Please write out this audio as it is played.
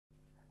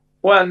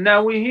Well,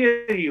 now we hear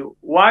you.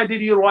 Why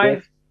did your Yes.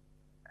 wife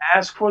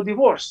ask for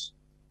divorce?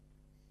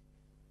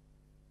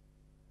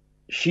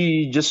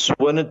 She just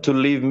wanted to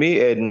leave me,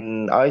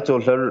 and I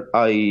told her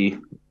I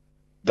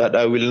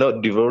will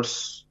not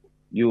divorce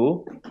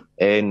you,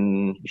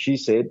 and she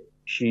said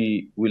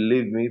she will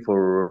leave me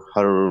for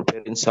her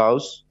parents'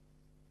 house.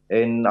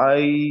 And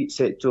I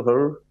said to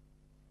her,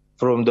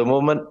 from the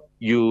moment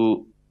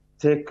you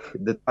take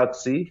the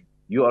taxi,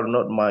 you are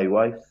not my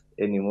wife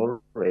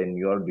anymore, and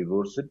you are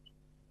divorced.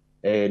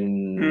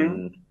 Hmm?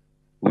 And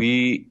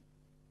we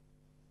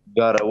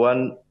got a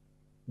one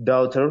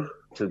daughter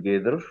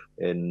together.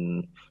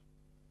 And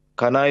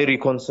can I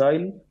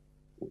reconcile?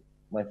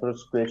 My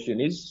first question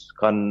is,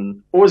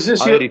 can I Was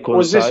this your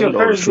reconcile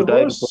or first should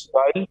I divorce?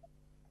 reconcile?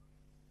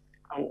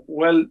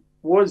 Well,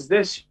 was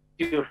this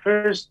your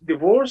first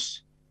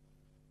divorce?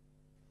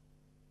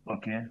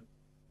 Okay.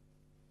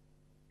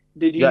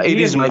 Did you Yeah, it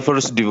hear is my me?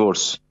 first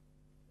divorce.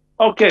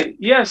 Okay,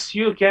 yes,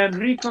 you can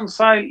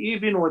reconcile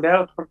even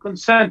without her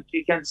consent.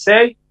 You can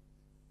say,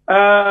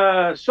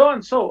 so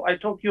and so, I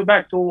took you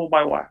back to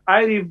my wife.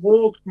 I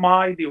revoked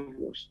my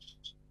divorce.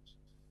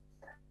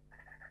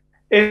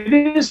 It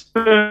is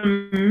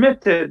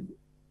permitted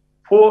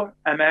for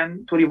a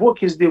man to revoke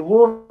his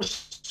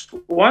divorce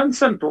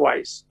once and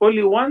twice,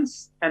 only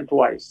once and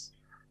twice.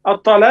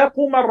 الطلاق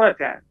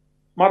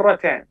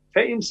مرتان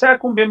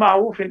فإمساك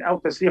بمعروف أو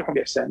تسريح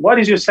بإحسان. What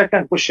is your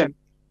second question,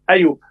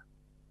 Ayub?